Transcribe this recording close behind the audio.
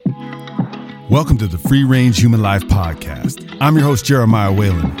Welcome to the Free Range Human Life Podcast. I'm your host, Jeremiah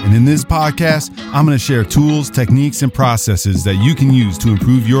Whalen, and in this podcast, I'm going to share tools, techniques, and processes that you can use to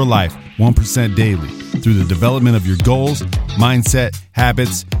improve your life 1% daily through the development of your goals, mindset,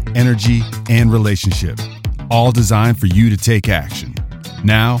 habits, energy, and relationships, all designed for you to take action.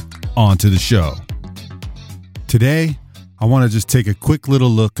 Now, on to the show. Today, I want to just take a quick little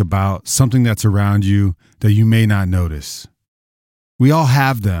look about something that's around you that you may not notice. We all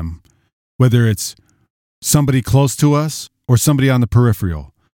have them, whether it's somebody close to us or somebody on the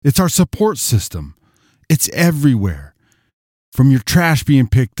peripheral. It's our support system. It's everywhere. From your trash being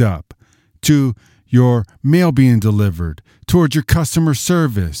picked up, to your mail being delivered, towards your customer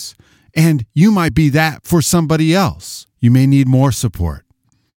service. And you might be that for somebody else. You may need more support.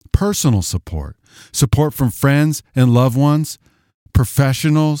 Personal support. Support from friends and loved ones,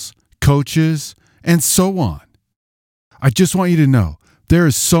 professionals, coaches, and so on. I just want you to know there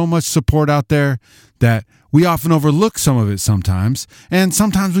is so much support out there that we often overlook some of it sometimes, and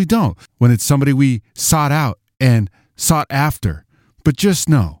sometimes we don't when it's somebody we sought out and sought after. But just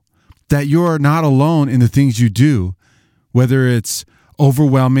know that you're not alone in the things you do, whether it's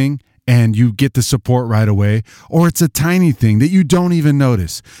overwhelming and you get the support right away, or it's a tiny thing that you don't even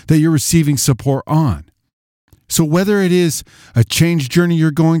notice that you're receiving support on. So whether it is a change journey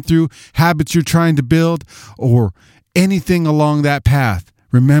you're going through, habits you're trying to build, or anything along that path,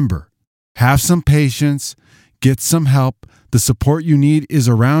 remember, have some patience, get some help. The support you need is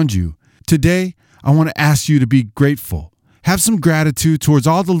around you. Today, I want to ask you to be grateful. Have some gratitude towards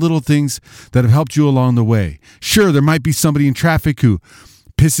all the little things that have helped you along the way. Sure, there might be somebody in traffic who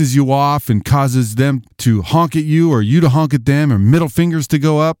pisses you off and causes them to honk at you or you to honk at them, or middle fingers to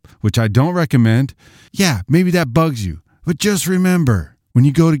go up, which I don't recommend. Yeah, maybe that bugs you. But just remember, when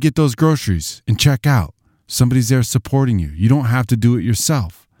you go to get those groceries and check out, somebody's there supporting you. You don't have to do it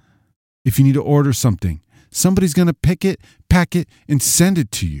yourself. If you need to order something, somebody's going to pick it, pack it, and send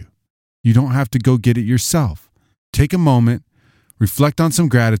it to you. You don't have to go get it yourself. Take a moment, reflect on some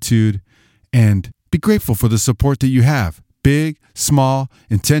gratitude, and be grateful for the support that you have. Big, small,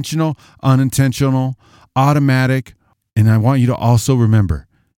 intentional, unintentional, automatic. And I want you to also remember,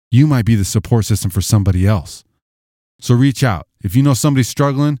 you might be the support system for somebody else. So reach out. If you know somebody's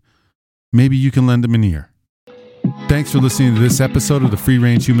struggling, maybe you can lend them an ear. Thanks for listening to this episode of the Free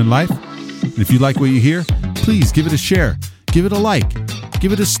Range Human Life. And if you like what you hear, please give it a share, give it a like,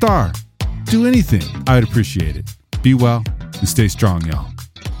 give it a star, do anything. I would appreciate it. Be well and stay strong, y'all.